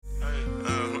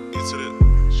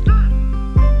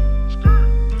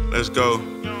Let's go.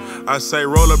 I say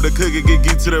roll up the cookie,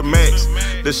 get to the max.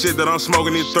 The shit that I'm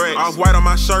smoking is threats. Off-white on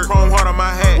my shirt, chrome heart on my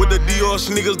hat. With the Dior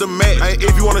sneakers to match. Hey,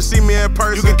 if you wanna see me in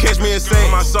person, you can catch me in sex.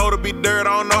 My soul to be dirt,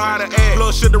 I don't know how to act.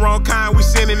 Little shit the wrong kind, we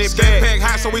sending it back. Pack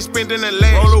high, so we spending it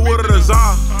lax. Roll the wood of the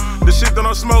czar. The shit that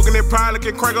I'm smoking, it probably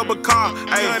can crank up a car.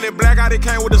 Ayy, that black out, it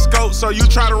came with the scope. So you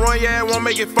try to run, yeah, it won't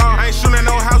make it fall. I ain't shooting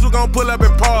no house, we gon' pull up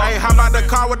and park. Ayy, how about the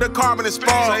car with the carbon and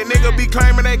spar? Say nigga be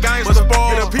claiming that gangsta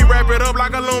spar. Get a P, wrap it up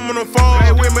like aluminum foil.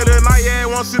 Ayy, with me tonight, yeah, it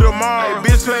won't see tomorrow. Ayy,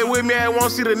 bitch play with me, I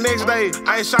won't see the next day.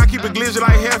 I ain't shy, keep it glitzy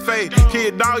like Hefe.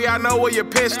 Kid dog, y'all know where your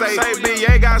pet stay. Say bitch,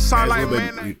 yeah, got sound like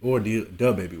man. Or the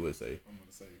baby would say. I'm gonna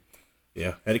say.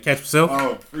 Yeah, had to catch himself.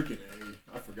 Oh, freaking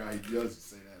A. I forgot he does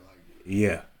say that like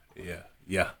that.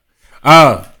 Yeah.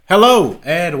 Hello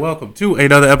and welcome to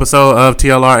another episode of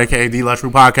TLR, aka The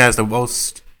Luxury Podcast, the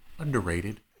most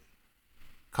underrated,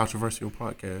 controversial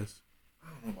podcast. I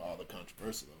don't know about all the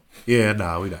controversy though. Yeah,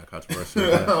 nah, we not controversial.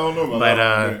 I don't know about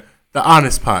that. But the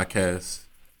honest podcast.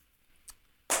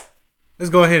 Let's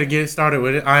go ahead and get started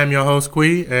with it. I am your host,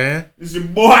 Quee, and this your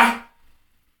boy.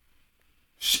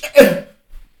 Shit.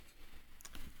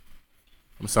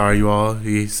 I'm sorry, you all.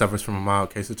 He suffers from a mild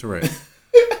case of Tourette's.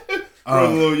 A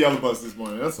little yellow bus this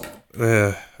morning, that's all.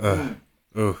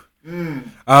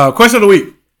 Question of the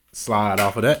week. Slide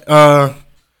off of that.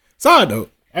 Side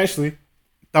note, actually,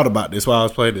 thought about this while I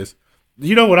was playing this.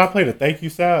 You know when I play the thank you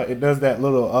sound, it does that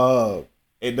little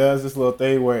it does this little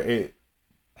thing where it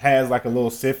has like a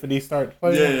little symphony start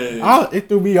playing. Yeah. It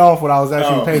threw me off when I was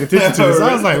actually paying attention to this. So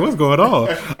I was like, what's going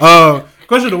on?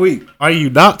 Question of the week. Are you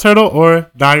Nocturnal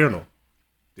or Diurnal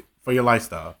for your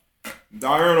lifestyle?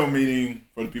 Diurnal meaning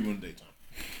for the people in the daytime.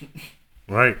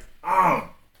 Right.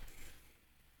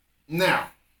 Now,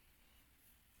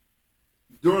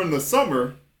 during the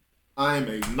summer, I am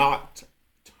a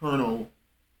nocturnal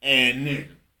and nigga.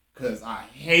 Because I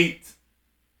hate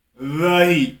the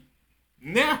heat.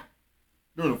 Now,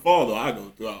 during the fall, though, I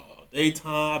go throughout all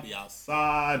daytime, be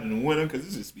outside in the winter, because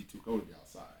it just be too cold to be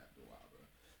outside after a while, bro.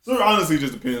 So it honestly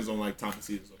just depends on, like, time of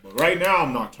season. But right now,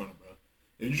 I'm nocturnal, bro.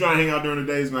 If you try to hang out during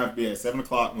the day, it's going to have to be at 7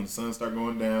 o'clock when the sun start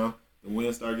going down, the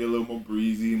wind start getting a little more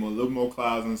breezy, a little more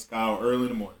clouds in the sky, or early in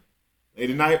the morning.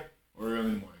 Late at night or early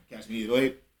in the morning. Catch me either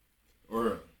late or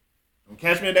early. Don't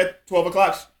catch me at that 12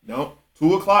 o'clock. No.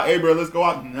 2 o'clock, hey, bro, let's go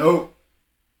out. No.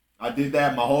 I did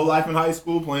that my whole life in high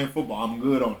school playing football. I'm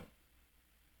good on it.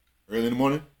 Early in the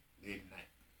morning, late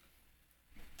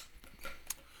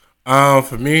at night.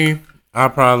 For me,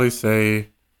 I'd probably say,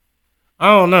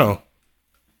 I don't know.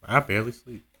 I barely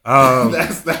sleep.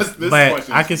 That's this but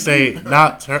question. I can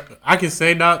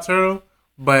say nocturnal,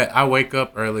 but I wake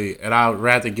up early, and I would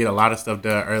rather get a lot of stuff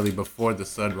done early before the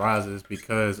sun rises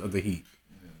because of the heat.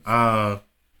 So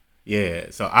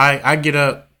I get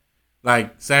up,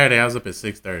 like Saturday, I was up at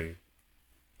 6:30.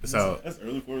 So that's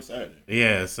early for a Saturday.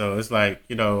 Yeah, so it's like,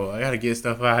 I gotta get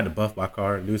stuff. I had to buff my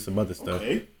car and do some other stuff.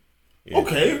 Okay. Yeah,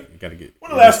 okay. You gotta get.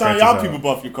 When the last time y'all people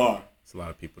buff your car? It's a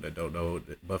lot of people that don't know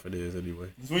what buffing is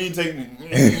anyway. It's when you take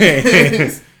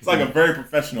it's like a very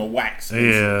professional wax.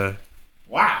 Yeah.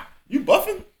 Wow. You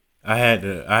buffing? I had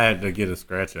to get a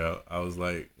scratch out. I was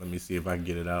like, let me see if I can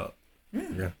get it out.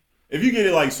 Yeah. If you get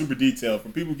it like super detailed, for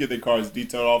people who get their cars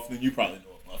detailed often, you probably know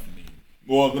what buffing means.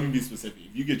 Well, let me be specific.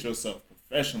 If you get yourself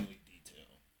professionally detailed,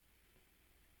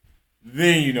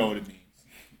 then you know what it means.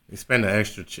 You spend an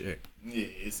extra check. Yeah,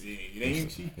 it ain't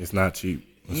cheap. It's not cheap.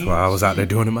 That's why I was out there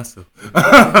doing it myself.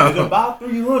 It's about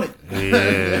 300. Yeah,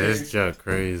 it's just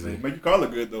crazy. Make your car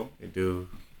look good though. It do.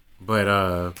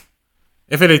 But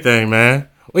if anything, man,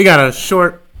 we got a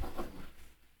short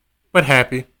but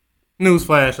happy news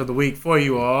flash of the week for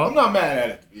you all. I'm not mad at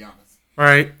it, to be honest. All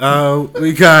right.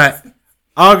 We got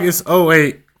August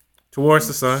 08, Towards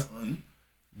the Sun.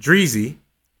 Dreezy,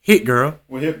 Hit Girl.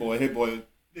 Well, Hit Boy did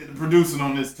the producing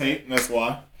on this tape, and that's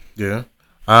why. Yeah.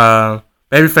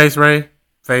 Babyface Ray,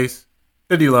 Face,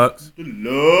 The Deluxe.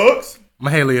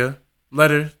 Mahalia,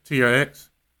 Letter to Your Ex.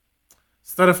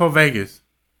 Study for Vegas,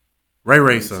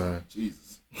 Ray son.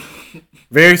 Jesus.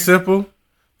 Very simple,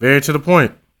 very to the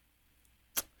point.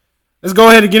 Let's go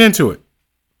ahead and get into it.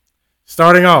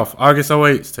 Starting off, August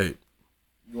 08's tape.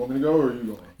 You want me to go or are you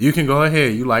going? You can go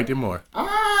ahead. You liked it more.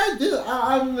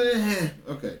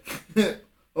 Okay.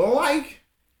 Like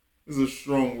is a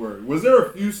strong word. Was there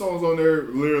a few songs on there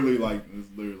literally like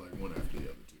one after the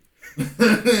other two?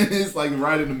 It's like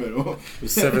right in the middle.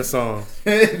 It's 7 songs.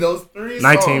 Those 3 songs.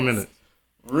 19 minutes.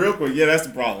 Real quick. Yeah, that's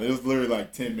the problem. It was literally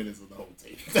like 10 minutes of the whole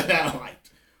tape that I liked.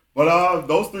 But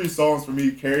those 3 songs for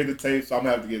me carry the tape, so I'm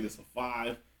going to have to give this a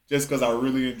 5. Just because I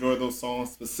really enjoyed those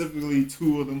songs. Specifically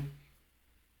 2 of them.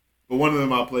 But one of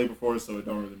them I played before, so it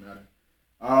don't really matter.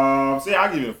 So yeah,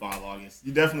 I'll give it a 5 August.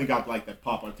 You definitely got like that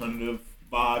pop alternative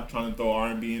vibe, trying to throw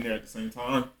R&B in there at the same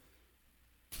time.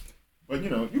 But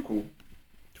you cool.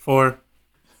 4.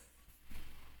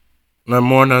 None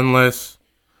more, none less.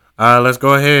 Let's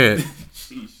go ahead.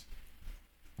 Sheesh.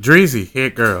 Dreezy,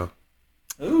 Hit Girl.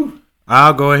 Ooh.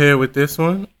 I'll go ahead with this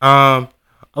one. I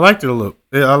liked it a little.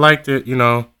 I liked it,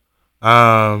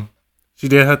 she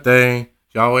did her thing.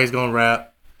 She always gonna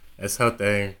rap. That's her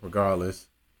thing, regardless.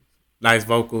 Nice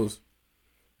vocals.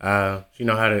 She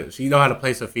know how to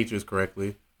place her features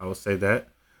correctly. I will say that.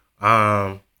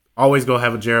 Always gonna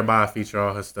have a Jeremiah feature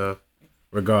on her stuff,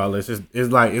 regardless. It's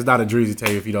not a Dreezy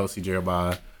tape if you don't see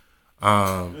Jeremiah.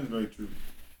 That's very true.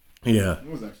 Yeah. It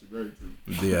was actually very true.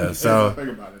 Yeah. So think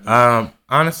about it.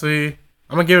 honestly,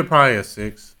 I'm gonna give it probably a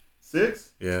 6.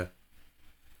 6? Yeah.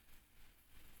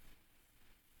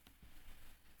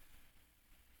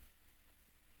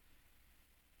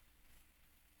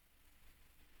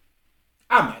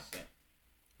 I'll match that.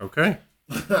 Okay.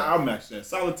 I'll match that.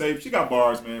 Solid tape. She got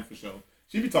bars, man, for sure.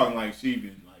 She be talking like she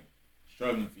been like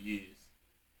struggling for years.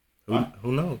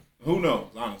 Who knows? Who knows?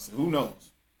 Honestly, who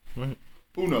knows? Right.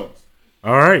 Who knows?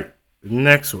 All right.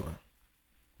 Next one.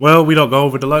 Well, we don't go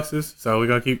over deluxes, so we're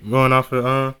gonna keep going off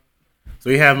of So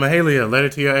we have Mahalia, Letter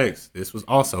to Your Ex. This was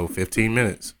also 15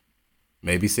 minutes,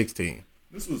 maybe 16.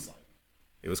 This was like,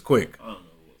 It was quick. I don't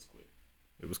know, it was quick.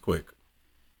 It was quick.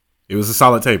 It was a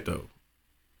solid tape though.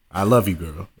 I love you,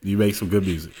 girl. You make some good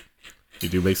music. You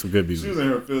do make some good music. She was in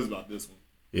her feels about this one.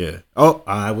 Yeah. Oh,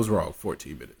 I was wrong.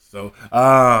 14 minutes. So,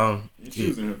 She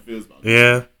was in her feels about this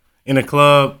yeah. In the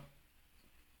club,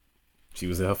 she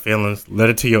was in her feelings.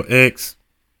 Letter to Your Ex.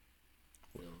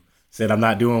 one. Said, I'm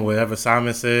not doing whatever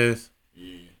Simon says.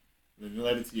 Yeah. Then the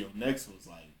letter to your next was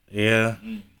like, Yeah. I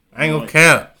ain't run gonna away.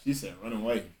 cap. She said, run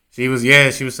away. She was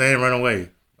saying run away.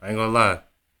 I ain't gonna lie.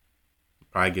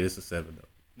 Probably get us a 7 though.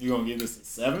 You gonna give this a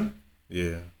 7?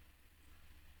 Yeah.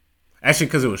 Actually,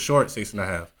 because it was short,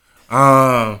 6.5.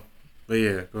 But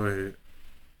yeah, go ahead.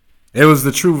 It was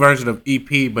the true version of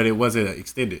EP, but it wasn't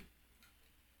extended.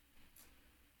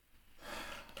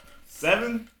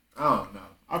 7? I don't know.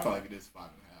 I'll probably give this 5.5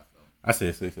 though. I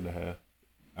said 6.5.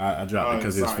 I dropped it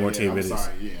because it was 14 minutes. I'm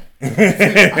sorry,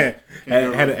 yeah.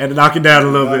 had to knock it down a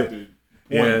little bit.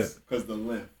 Points, because the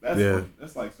length. That's Yeah. funny.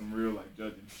 That's like some real like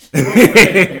judging.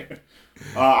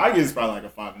 I guess probably like a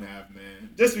 5.5, man.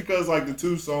 Just because like the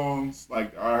 2 songs,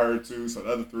 like I heard 2, so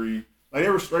the other 3, like they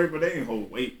were straight, but they didn't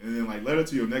hold weight. And then like Letter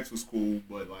to Your Next was cool,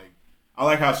 but like I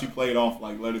like how she played off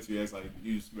like Letter to Your Ex, like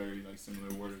used very like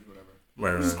similar words, whatever.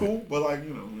 Right, Which is right. cool, but like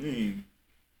it ain't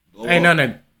blow Ain't up.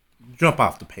 nothing to jump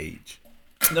off the page.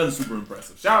 Nothing super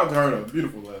impressive. Shout out to her, though.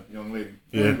 Beautiful young lady.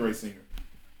 Yeah. And a great singer.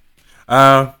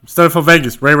 Studied for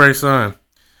Vegas, Ray son.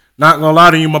 Not gonna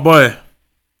lie to you, my boy.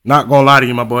 Not gonna lie to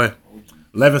you, my boy.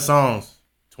 11 songs,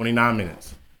 29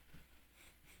 minutes.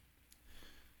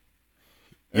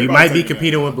 You Everybody might be taking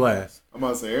competing that. with Blast. I'm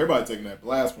about to say, everybody taking that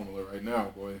blast formula right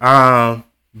now, boy.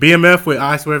 BMF with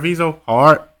I Swear Viso,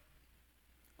 hard.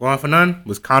 Going for None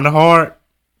was kind of hard.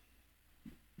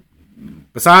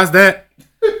 Besides that,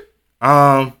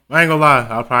 I ain't gonna lie.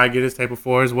 I'll probably get this tape a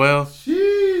 4 as well.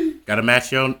 Sheesh. Gotta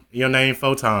match your name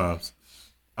 4 times.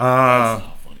 That's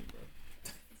not funny, bro.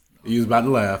 You was about to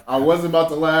laugh. I wasn't about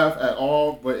to laugh at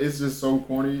all, but it's just so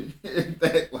corny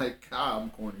that, like, God, I'm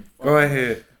corny. Fuck. Go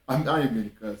ahead. I'm not even mean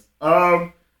to cuss.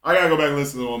 I gotta go back and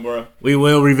listen to one, bro. We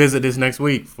will revisit this next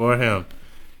week for him.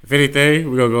 If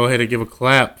anything, we're gonna go ahead and give a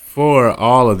clap for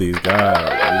all of these guys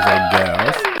and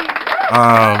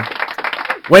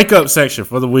gals. Wake up section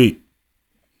for the week.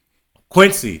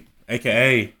 Quincy,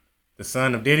 aka the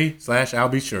son of Diddy / I'll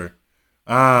Be Sure.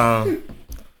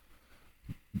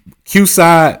 Q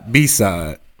side, B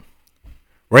side.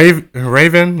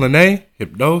 Raven, Lene,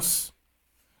 Hypnose,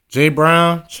 Jay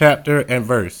Brown, chapter and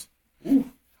verse.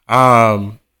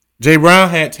 Jay Brown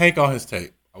had Tank on his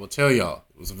tape. I will tell y'all,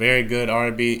 it was a very good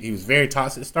R&B. He was very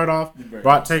toxic to start off.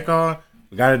 Brought Tank on.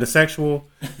 We got into sexual.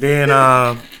 Then,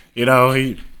 it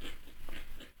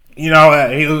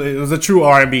was a true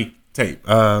R&B tape.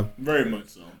 Very much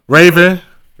so. Raven,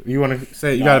 you want to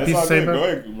say you got a piece to say Go about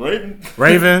ahead, Raven.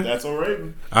 Raven? That's on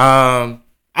Raven.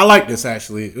 I like this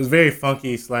actually. It was very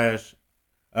funky / it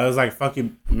was like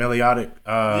funky melodic.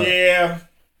 Yeah.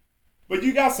 But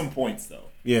you got some points, though.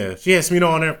 Yeah, she had Smino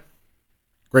on there.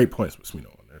 Great points with Smino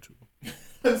on there too.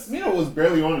 Smino was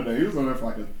barely on it though. He was on there for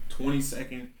like a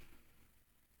 20-second.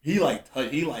 He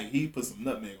put some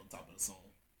nutmeg on top of the song.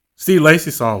 Steve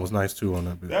Lacy's song was nice too on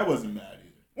that bit. That wasn't bad either.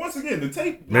 Once again, the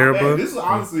tape. Mirror Not bad. Book? This is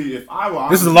honestly, if I were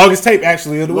This is the longest tape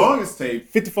actually of the week. longest tape,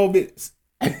 54 minutes.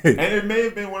 and it may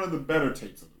have been one of the better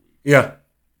tapes of the week, Yeah,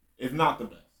 if not the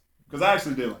best. Because I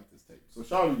actually did like this tape. So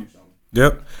shout out to you, Sean.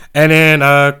 Yep. And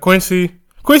then Quincy,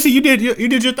 you did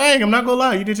your thing. I'm not gonna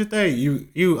lie, you did your thing.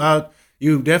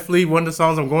 You definitely one of the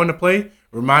songs I'm going to play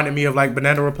reminded me of like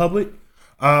Banana Republic.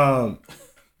 I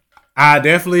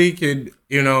definitely could,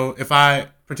 if I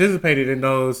participated in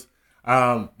those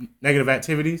negative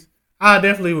activities, I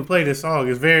definitely would play this song.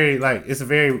 It's a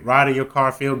very ride in your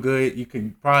car, feel good. You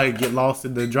can probably get lost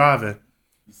in the driving.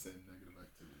 You said negative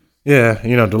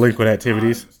activities. Yeah, delinquent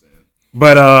activities.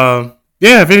 But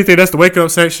yeah, if anything, that's the wake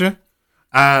up section.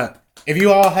 If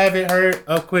you all haven't heard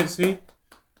of Quincy,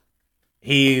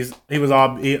 he was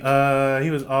on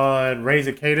Raise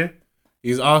a Cater.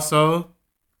 He's also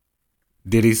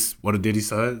one of Diddy's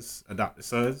sons, adopted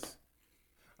sons.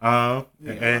 And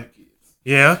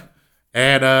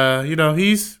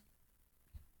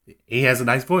he has a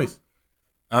nice voice.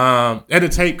 And the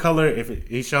tape color, if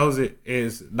he shows it,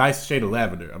 is nice shade of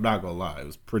lavender. I'm not gonna lie, it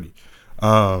was pretty.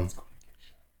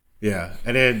 Yeah,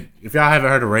 and then if y'all haven't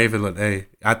heard of Raven, hey,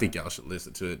 I think y'all should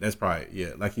listen to it. That's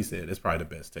probably, like he said, that's probably the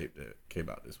best tape that came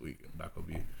out this week. I'm not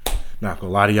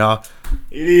gonna lie to y'all.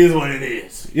 It is what it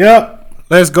is. Yep.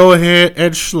 Let's go ahead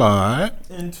and slide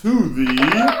into the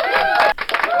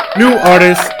new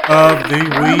artist of the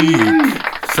week.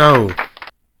 So,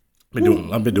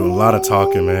 I've been doing a lot of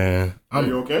talking, man. Are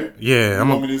you okay? Yeah. You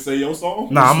want me to say your song?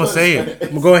 Nah, I'm gonna say it. I'm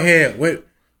gonna go ahead with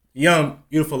young,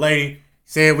 beautiful lady.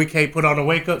 Said we can't put on a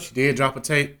wake up. She did drop a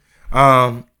tape.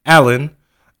 Alan.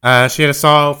 She had a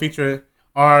song featuring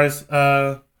ours.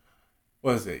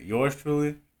 What is it? Yours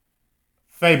truly?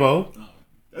 Fabo. Oh,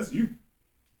 that's you.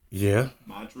 Yeah.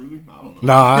 My truly? I don't know.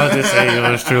 Nah, I'll just say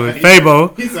yours truly.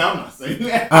 Fabo. He said I'm not saying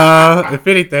that. If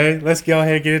anything, let's go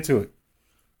ahead and get into it.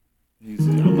 He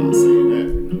said I'm not saying that.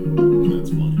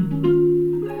 That's funny.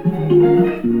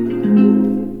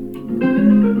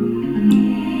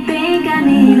 I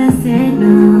need a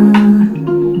signal,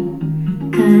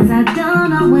 'cause I don't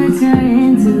know what you're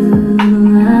into.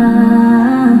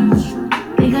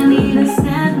 Think I need a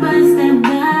step-by-step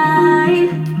guide,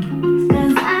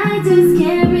 'cause I just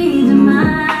can't read your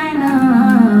mind, no.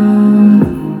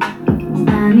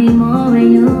 I need more of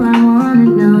you, I wanna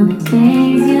know the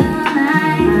things you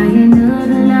like. Are you new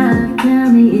to love? Tell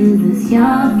me, is this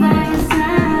your first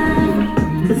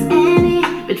time? 'Cause any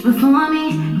bitch before me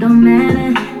don't matter.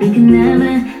 They can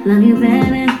never love you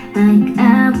better like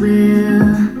I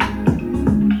will.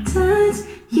 Touch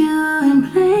you in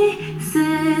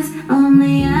places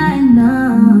only I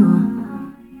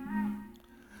know.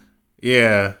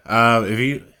 Yeah.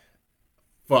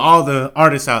 For all the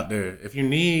artists out there, if you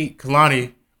need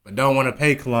Kalani but don't want to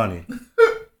pay Kalani,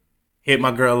 hit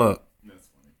my girl up. That's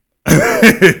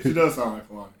funny. She does sound like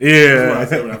Kalani. Yeah. That's what I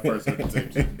said when I first heard the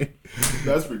tape.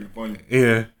 That's freaking funny.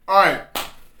 Yeah. All right.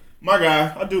 My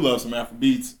guy, I do love some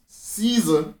Afrobeats.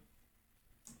 Caesar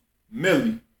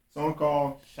Millie, song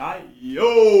called Shy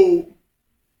Yo.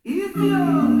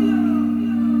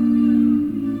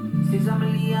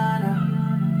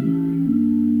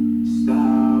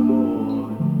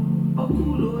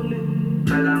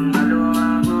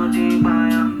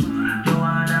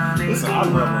 Listen, I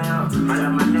love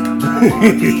her.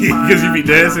 Because you be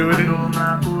dancing with it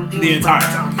The entire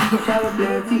time.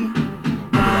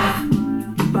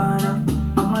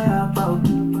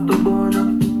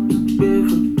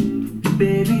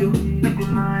 Baby, you make me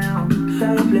mine.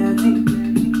 Shine plenty,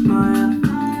 mine.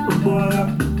 Oh boy,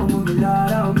 I'm gonna be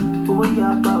loud out. Oh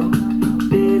yeah, about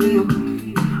baby, you.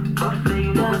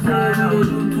 Don't say we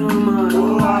do too much.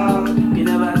 Oh wow, you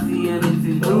never see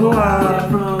anything. Oh wow,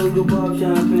 from we go pop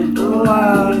champagne. Oh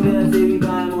wow, you better say we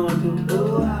buy more too.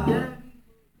 Oh wow.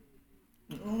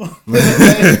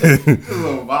 It's a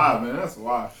little vibe, man. That's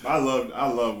why I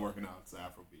love working out to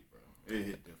Afrobeat, bro. It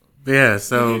hit different. Yeah,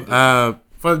 so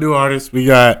for the new artists, we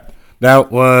got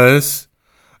that was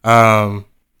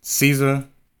Caesar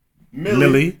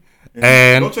Millie.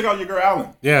 And go check out your girl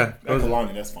Allen. Yeah. That's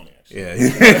Kalani, that's funny actually. Yeah.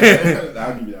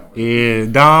 I'll give you that one. Yeah.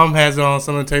 Dom has it on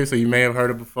some of the tapes, so you may have heard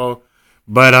it before.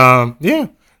 But yeah.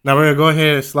 Now we're gonna go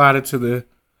ahead and slide into the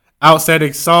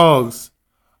outstanding songs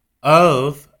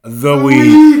of the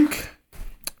week.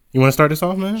 You wanna start this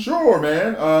off, man? Sure,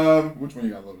 man. Which one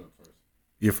you got loaded up first?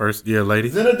 Your first, yeah, lady.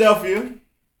 Philadelphia.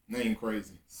 Name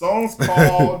crazy. Song's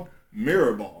called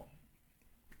Mirror Ball.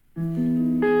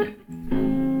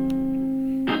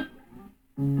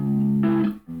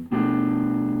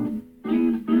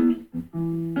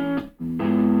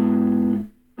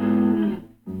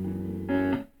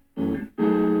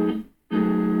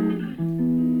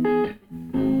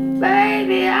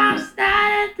 Baby, I'm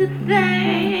starting to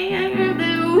think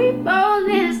that we both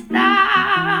need to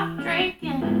stop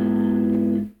drinking.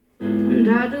 And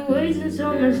I After wasting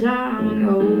so much time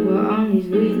over on these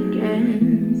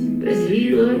weekends, but he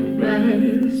looked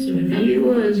best when he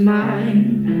was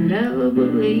mine. I never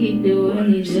believed it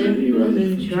when he said he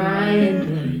wasn't trying.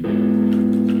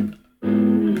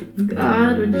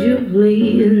 God, would you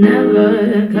please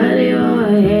never cut your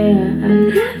hair? I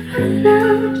never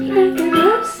loved like I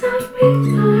loved some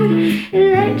before.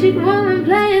 Electric woman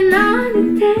playing on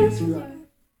the dance floor.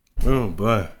 Oh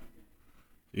boy,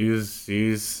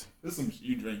 she's. This is some shit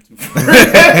you drink too.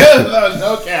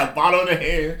 No cap, bottle in the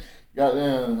hand.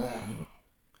 Goddamn,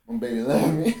 my baby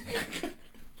love me.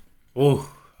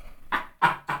 Oh,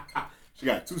 she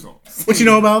got 2 songs. what you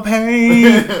know about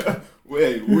pain?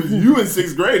 Wait, was you in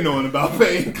 6th grade knowing about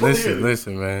pain?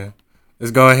 Listen, man.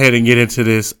 Let's go ahead and get into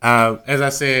this. As I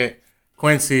said,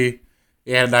 Quincy,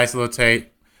 he had a nice little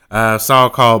tape.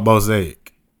 Song called Mosaic.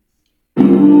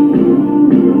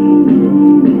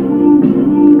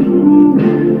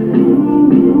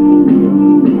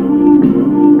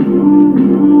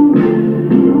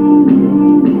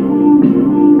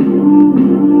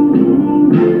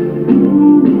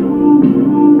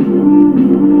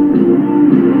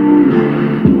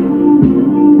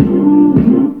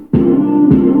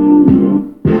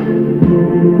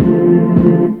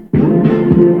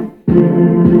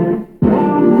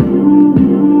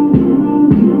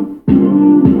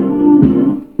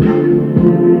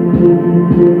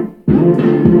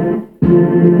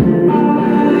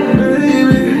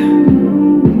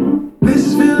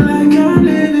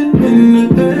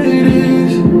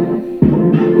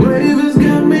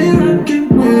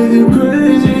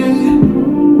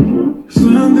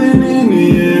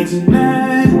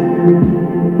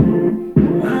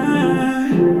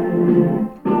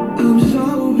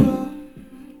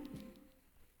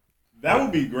 That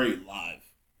would be great live.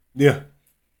 Yeah.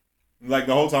 Like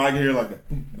the whole time I can hear like the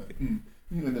and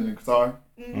then the guitar.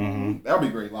 Mm-hmm. That would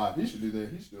be great live. He should do that.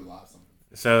 He should do a live something.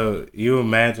 So you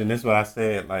imagine, this is what I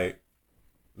said, like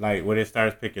when it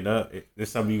starts picking up,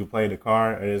 it's something you can play in the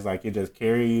car, and it's like it just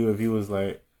carry you if you was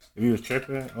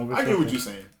tripping over I get what you're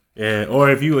saying. Yeah,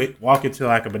 or if you walk into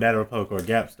like a Banana Republic or a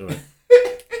Gap store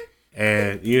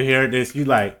and you hear this, you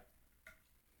like,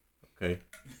 okay,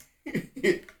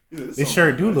 this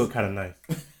shirt do look kind of nice.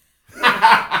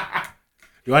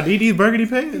 Do I need these burgundy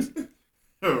pants?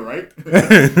 Right?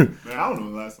 Man, I don't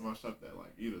know the last time I shopped at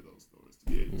like either of those stores,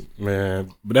 to be honest.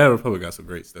 Man, Banana Republic got some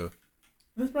great stuff.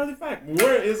 That's probably a fact.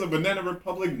 Where is a Banana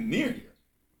Republic near here?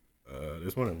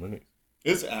 There's one in Linux.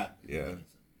 It's at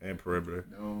and Perimeter.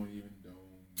 Don't even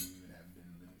have been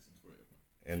in Linux since forever.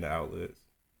 And the outlets.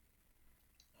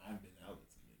 I've been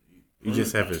outlets in a minute. You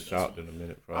just haven't shopped in a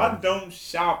minute, probably. I don't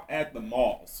shop at the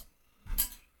malls.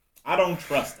 I don't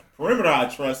trust them. Perimeter I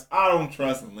trust. I don't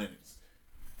trust Linux.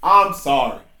 I'm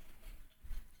sorry.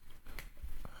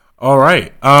 All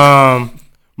right.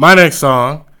 My next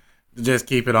song, to just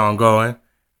keep it on going,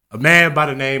 a man by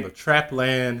the name of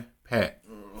Trapland Pat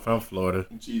from Florida.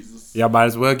 Jesus. Y'all might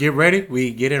as well get ready.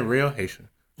 We get in real Haitian.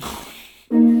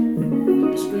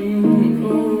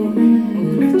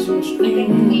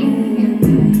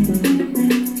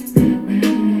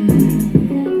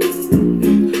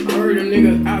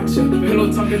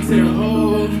 Talking to the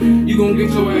hoe, you gon'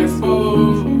 get your ass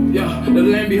old. Yeah, the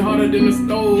land be harder than the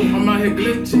stove. I'm out here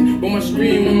glitching, but my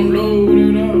screen won't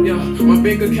load. Yeah, my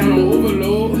bank account on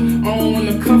overload. I don't want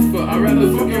to cuff her, I'd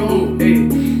rather fuck your hoe. Hey,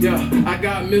 yeah, I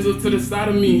got Mizzle to the side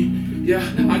of me. Yeah,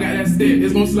 I got that stick,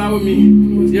 it's gon' slide with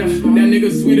me. Yeah, that nigga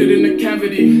sweeter than the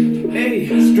cavity. Hey,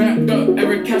 strapped up,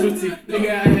 every casualty. Nigga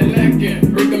out here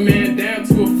lacking, break a man down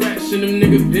to a fraction. Them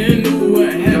niggas been knew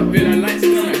what happened. I like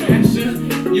some action.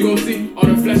 You gon' see all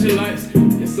the flashing lights.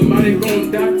 If somebody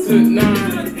gon' die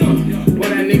tonight, why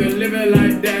that nigga living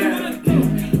like that?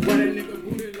 Why that nigga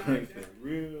booted like that?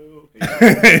 Real.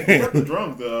 The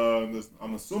drums,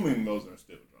 I'm assuming those are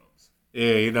still drums.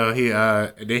 Yeah, you know,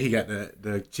 and then he got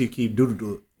the cheeky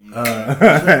doodle.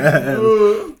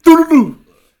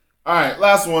 Alright,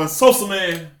 last one. Sosa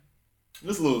Man.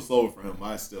 This is a little slower for him, but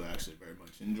I still actually very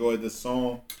much enjoyed this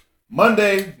song.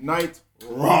 Monday Night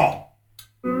Raw.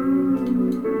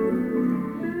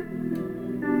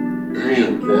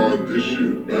 Damn, Quad, this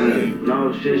shit bang.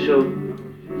 No shit show.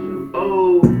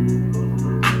 Oh,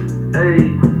 hey,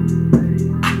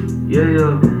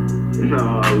 yeah. No,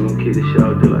 I was gonna keep the shit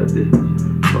out there like this.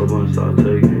 Whole bunch of start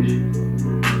taking and shit.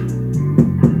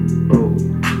 Oh,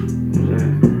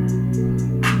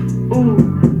 ooh,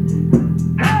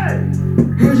 hey.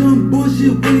 Heard you on the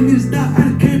bullshit, waiting me to stop. I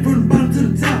done came from the bottom to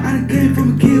the top. I done came from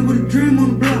a kid with a dream on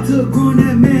the block to a grown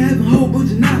ass man having a whole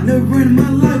bunch of knots. Never ran in my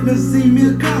life, never seen me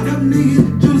a cop. Couple niggas hit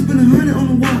the Judas, spend 100 on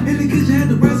the wall. In the kitchen, had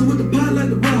to wrestle with the pot like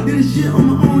the rock. Did this shit on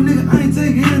my own, nigga, I ain't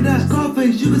taking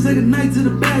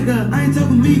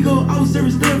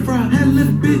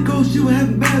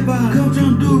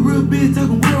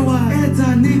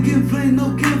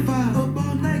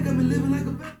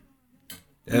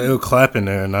It was clapping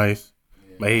there, nice.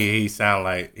 Yeah. But he sound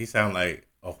like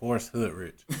a horse hood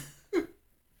rich.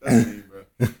 That's me, bro.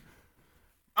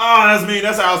 That's me.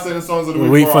 That's how I say the songs of the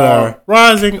week for our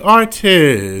rising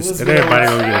artists. And everybody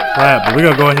gonna get a clap. But we're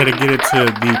gonna go ahead and get into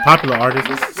the popular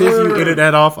artists. Since you ended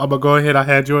that off, I'm gonna go ahead. I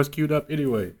had yours queued up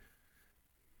anyway.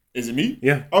 Is it me?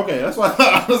 Yeah. Okay, that's why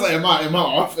I was like, am I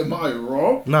off? Am I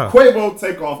wrong? No. Quavo,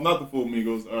 Take Off, not the full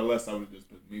Migos, or unless I would have just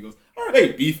put Migos. Or are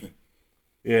they beefing?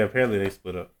 Yeah, apparently they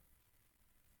split up.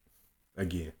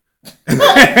 Again.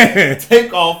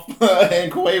 Take Off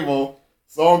and Quavo,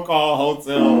 song called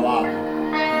Hotel Lobby.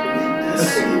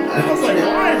 I was like,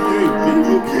 why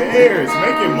who cares?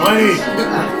 Making money.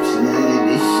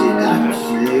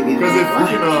 Because if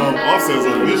freaking Offset's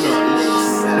on this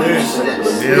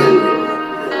show,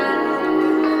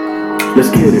 let's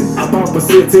get it. I bought for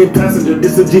 16 passenger.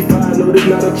 This a G5, no, this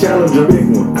not a Challenger.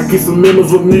 Big one. I keep some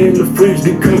memos with me in the fridge.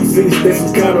 The cup seats, they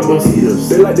some cannibals.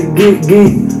 They like to geek.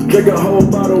 Drink a whole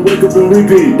bottle, wake up and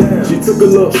repeat. Damn. She took a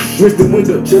look, missed the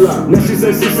window, chill out. Now she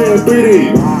said she saying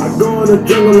 3D. I go in the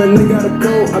jungle and they got a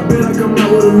coat. I bet I come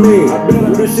out with a mean. I bet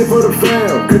I do this shit for the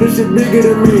fam, cause this shit bigger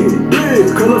than me.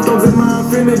 Big color stones in my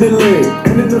infinity lane.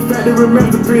 And in the factory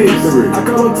masterpiece. I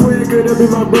call him twin, cause that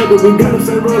be my brother. We got him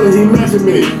same roller, he matching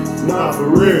me. Nah, for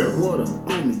real.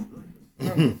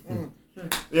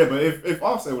 Yeah, but if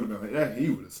Offset would have been like that, he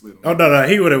would have slid. Oh no,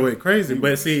 he would have went crazy.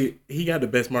 But see, he got the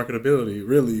best marketability,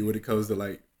 really, when it comes to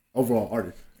like overall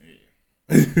artists.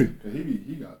 Yeah, because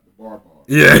he got the bar.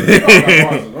 Yeah,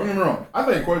 don't get me wrong. I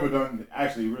think Quavo done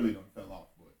fell off,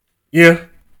 but yeah,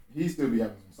 he still be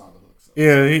having some solid hooks. So.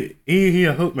 Yeah, he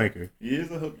a hook maker. He is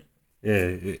a hook maker.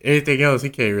 Yeah, anything else he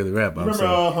can't really rap about. Remember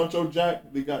Huncho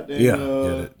Jack? They got that.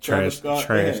 The trash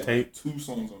tape. 2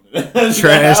 songs on it.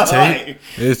 Trash tape.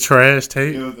 It's trash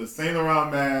tape. It was the Saint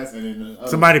Laurent mask, and then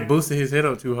somebody boosted his head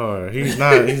up too hard. He's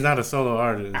not a solo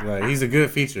artist. Like he's a good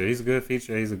feature. He's a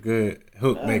good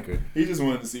hook maker. He just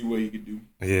wanted to see what he could do.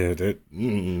 Yeah, that.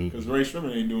 Because Ray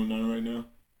Sherman ain't doing nothing right now.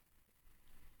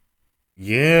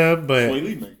 Yeah, but Sway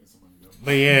Lee making some money though.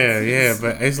 But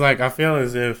but it's like I feel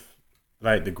as if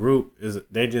like the group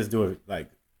they just do like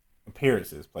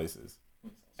appearances places.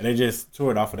 And they just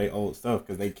toured off of their old stuff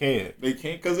because they can't. They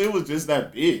can't because it was just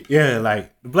that big. Yeah,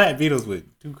 like the Black Beatles were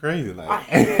too crazy. Like,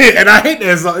 and I hate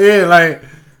that song. Yeah, like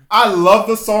I love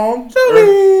the song. Like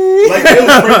it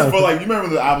was crazy for like you remember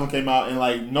when the album came out and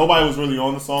like nobody was really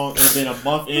on the song and then a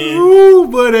month in. Ooh,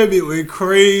 but that bit went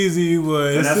crazy.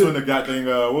 But and that's when the goddamn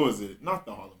what was it? Not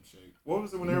the Harlem Shake. What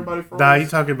was it when everybody froze? Nah, you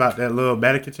talking about that little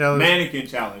mannequin challenge? Mannequin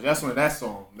challenge. That's when that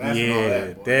song. That's when all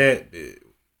that. That bit.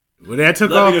 When that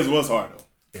took Love off, It was hard though.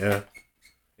 Yeah,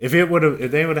 if they would have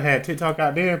had TikTok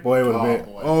out there, boy, it would have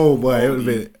been. Oh boy, it would have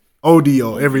been OD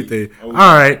on everything. All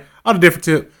right, on a different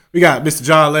tip, we got Mr.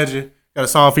 John Legend. Got a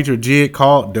song featuring Jid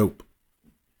called "Dope."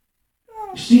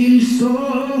 She's so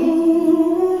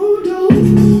dope.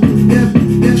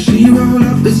 If she roll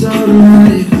up, it's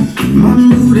automatic. My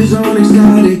mood is all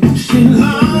exotic. She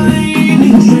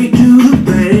lightning straight to the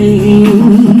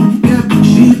bank. Yep,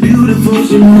 she's beautiful,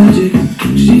 she magic.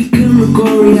 She's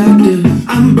chemical reactive.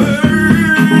 I'm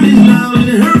burning out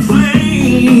in her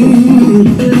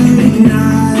flame. Late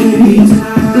nights,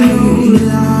 low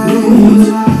light.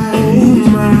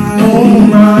 Oh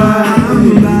my,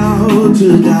 I'm about to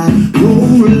die.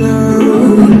 Roller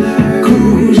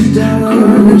coaster,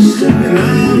 and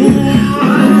I'm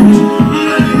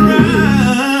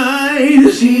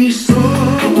ride. She's so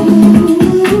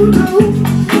dope.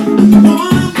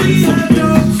 Wanna be a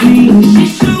dope fiend. She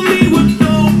showed me what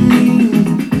dope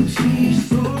means. She's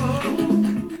so.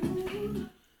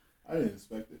 I didn't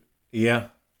expect it. Yeah.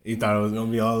 You thought it was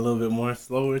gonna be all a little bit more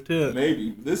slower too.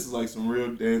 Maybe this is like some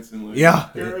real dancing. Like, yeah.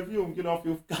 Girl, if you don't get off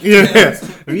your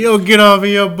if you don't get off of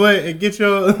your butt and get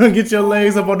your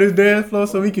legs up on this dance floor,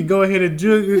 so we can go ahead and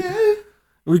jug. Yeah.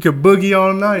 We can boogie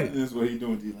all night. This is what he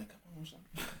doing. He's like, come on, son.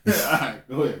 All right,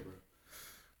 go ahead, bro.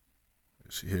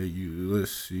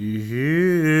 Let's see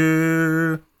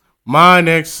here. My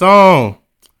next song,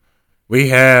 we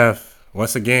have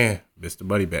once again Mr.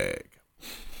 Buddy Bag,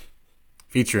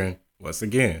 featuring. Once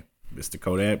again, Mr.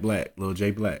 Kodak Black, Lil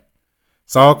J Black.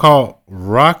 Song called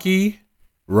Rocky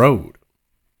Road.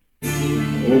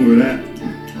 Over that.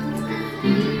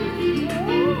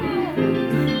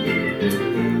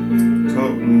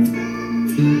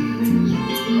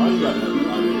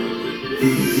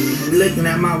 Looking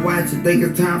at my watch and think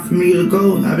it's time for me to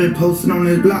go. I've been posting on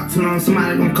this block till on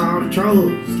somebody gonna call the troll.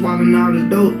 Swallowing all the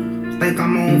dope. Think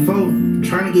I'm on phone.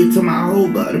 Trying to get to my hole,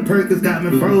 but the Perkins got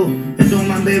me froze. And doing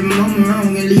my baby mama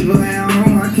wrong and leave her at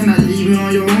home. How can I leave you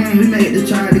on your own? We made the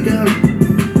child together.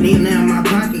 Needle in my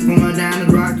pocket, niggas going down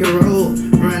the rocky road.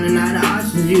 Running out of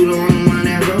options, you the only one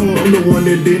that roll. I'm the one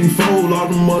that didn't fold, all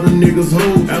them other niggas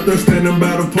hoes. After standing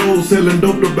by the pole, selling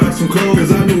dope to buy some clothes.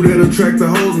 Cause I knew that attract the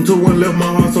hoes until one left my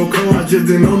heart so cold. I just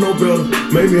didn't know no better,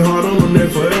 made me hard on the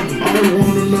neck forever. I don't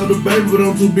want another baby, but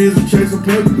I'm too busy chasing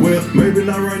paper. Well, maybe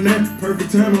not right now,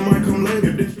 perfect time, it might come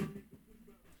later.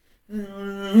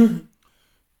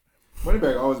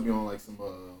 Moneybagg always be on like some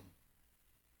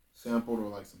sampled or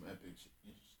like some epic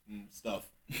stuff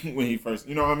when he first,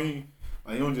 you know what I mean?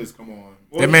 Like, he don't just come on.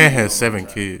 That man has 7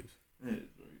 kids.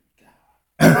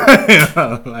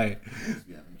 God. Like, Just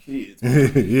be having kids. yeah.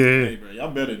 Hey, bro, y'all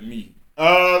better than me.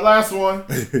 Last one.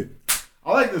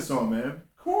 I like this song, man.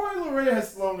 Coi Leray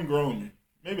has slowly grown you.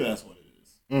 Maybe that's what it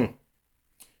is.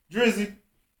 Drizzy,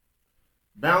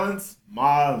 balance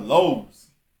my lows.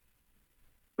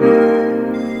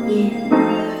 Yeah.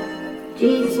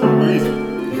 Jesus. For some reason.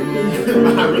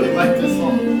 I really like this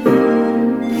song.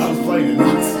 I was playing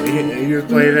it. You was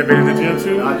playing that in the gym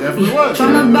too? I definitely was.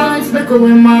 Tryna balance liquor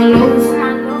with my lows.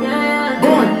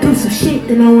 Going through some shit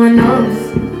that no one knows.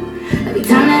 Every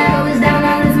time that I was down,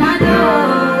 I lift my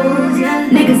nose. Yeah.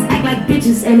 Niggas act like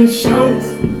bitches and it shows.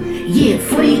 Yeah,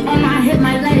 40 on my hip,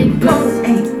 might let it go.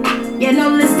 Ay. Yeah, no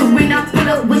Listerine, I pull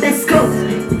up with that scope.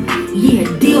 Yeah,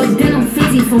 Dior denim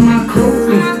fizzy for my coat.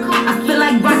 I feel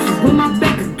like Rocky with my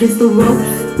back against the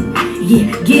ropes.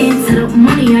 Yeah, get into the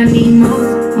money, I need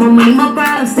more. More money, more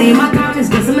problems, stay in my comments,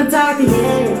 guess I'm a target.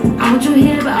 Yeah, I want you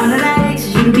here, but all that I ask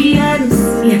is you to be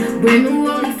honest. Yeah, brand new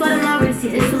rollie for the Lawrence,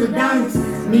 yeah, it's full of diamonds.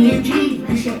 Me and G,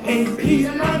 that shit APs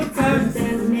on all the times.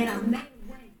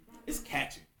 It's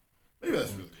catchy. Maybe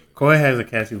that's really good. Coi has a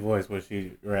catchy voice when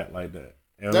she rap like that.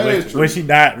 And That when, is true. when she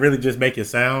not really just making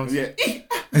sounds. Yeah.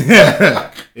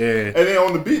 Yeah. And then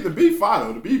on the beat fire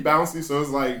though. The beat bouncy, so it's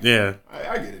like, Yeah.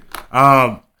 I get it.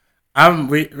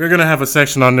 We're gonna have a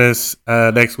section on this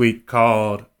next week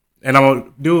called, and I'm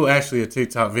gonna do actually a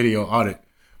TikTok video on it,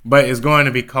 but it's going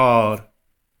to be called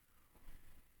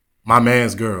 "My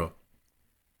Man's Girl,"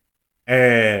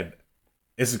 and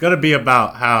it's gonna be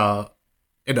about how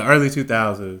in the early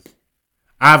 2000s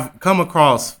I've come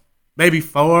across maybe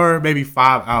 4, maybe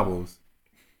 5 albums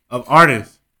of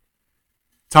artists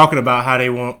talking about how they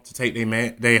want to take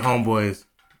their homeboy's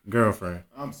girlfriend.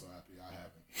 I'm so happy I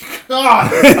haven't.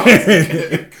 God,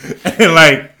 And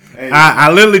like, hey. I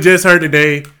literally just heard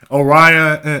today,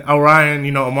 Orion,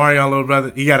 you know, Omarion little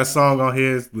brother, he got a song on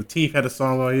his. Latif had a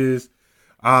song on his.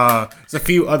 It's a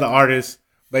few other artists,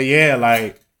 but yeah,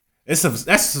 like that's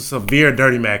a severe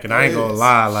dirty Mac, and I ain't gonna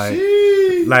lie, like,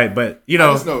 but you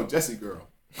know, I just know Jessie girl.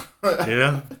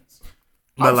 yeah.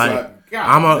 But like,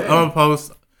 I'm gonna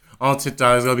post on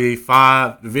TikTok. It's gonna be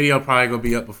 5. The video probably gonna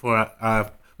be up before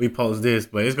we post this,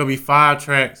 but it's gonna be 5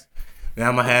 tracks. And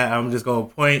I'm just gonna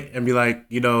point and be like,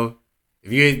 you know,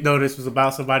 if you didn't know this was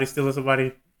about somebody stealing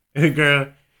somebody, girl,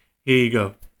 here you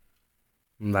go.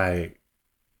 Like,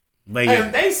 but yeah.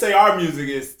 And they say our music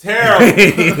is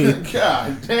terrible.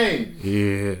 God dang.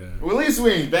 Yeah. Well, at least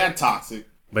we ain't that toxic.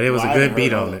 But it was a good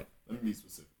beat on it. Let me be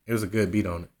specific. It was a good beat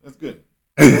on it. That's good.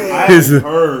 I haven't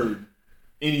heard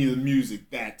any of the music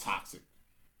that toxic.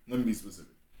 Let me be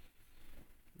specific.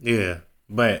 Yeah.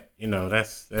 But, you know,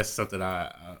 that's something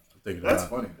I think about. That's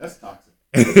funny. That's toxic.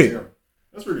 That's terrible.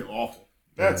 That's really awful.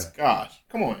 That's, gosh.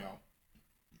 Come on, y'all.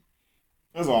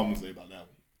 That's all I'm going to say about that one.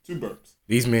 2 burps.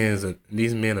 These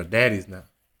men are daddies now.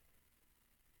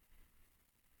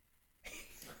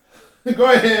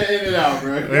 Go ahead and end it out,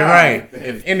 bro. All right.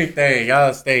 If anything,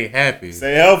 y'all stay happy.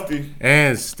 Stay healthy.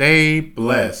 And stay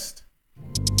blessed.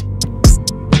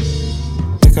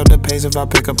 Pick up the pace if I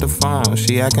pick up the phone.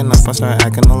 She acting up, I start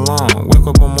acting alone. Wake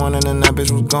up one morning and that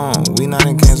bitch was gone. We not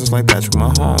in Kansas like Patrick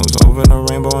Mahomes. Over the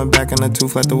rainbow and back in the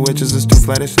 2 flat. The witches is too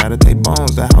flat, it shattered they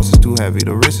bones. The house is too heavy,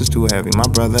 the wrist is too heavy. My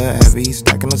brother heavy, he's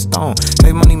stacking the stone.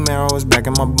 Hey, money marrow is back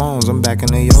in my bones. I'm back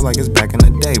in the yo like it's back in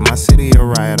the day. My city a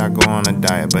riot, I go on a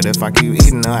diet. But if I keep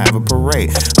eating, I'll have a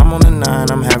parade. I'm on the 9,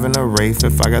 I'm having a Wraith.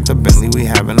 If I got the Bentley, we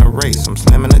having a race. I'm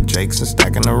slamming the Jakes and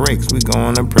stacking the rakes. We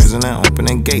going to prison and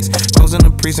opening gates. Closing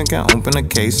the precinct and open a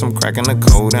case. I'm cracking the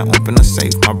code and open a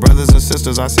safe. My brothers and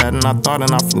sisters, I sat and I thought and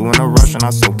I flew in a rush and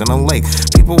I soaked in a lake.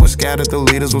 People were scattered, the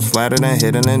leaders was flattered and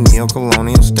hidden in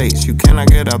neo-colonial states. You cannot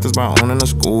get out this by owning a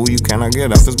school. You cannot get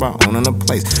out this by owning a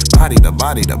place. Body, the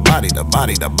body, the body, the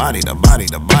body, the body, the body,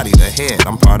 the body, the head.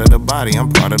 I'm part of the body, I'm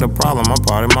part of the problem. I'm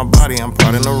part of my body, I'm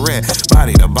part in the red.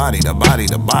 Body, the body, the body,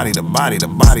 the body, the body, the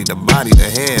body, the body, the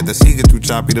head. The sea get too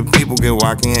choppy, the people get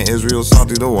wacky in Israel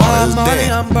salty, the water is dead.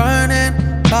 I'm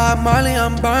burning. Bob Marley,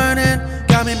 I'm burning.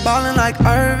 Got me ballin' like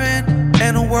Irvin.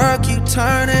 And the world keep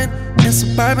turning. In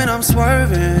Suburban, I'm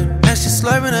swerving. And she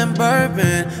slurping and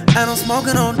bourbon. And I'm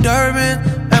smoking on Durban.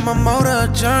 And my motor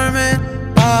a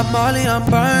German. Bob Marley, I'm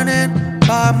burning.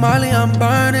 Bob Marley, I'm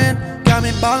burning. Got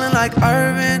me ballin' like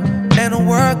Irvin. And the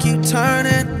world keep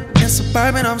turning. In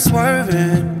Suburban, I'm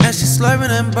swerving. And she slurping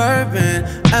and bourbon.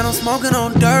 And I'm smoking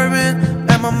on Durban.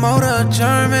 And my motor a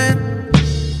German.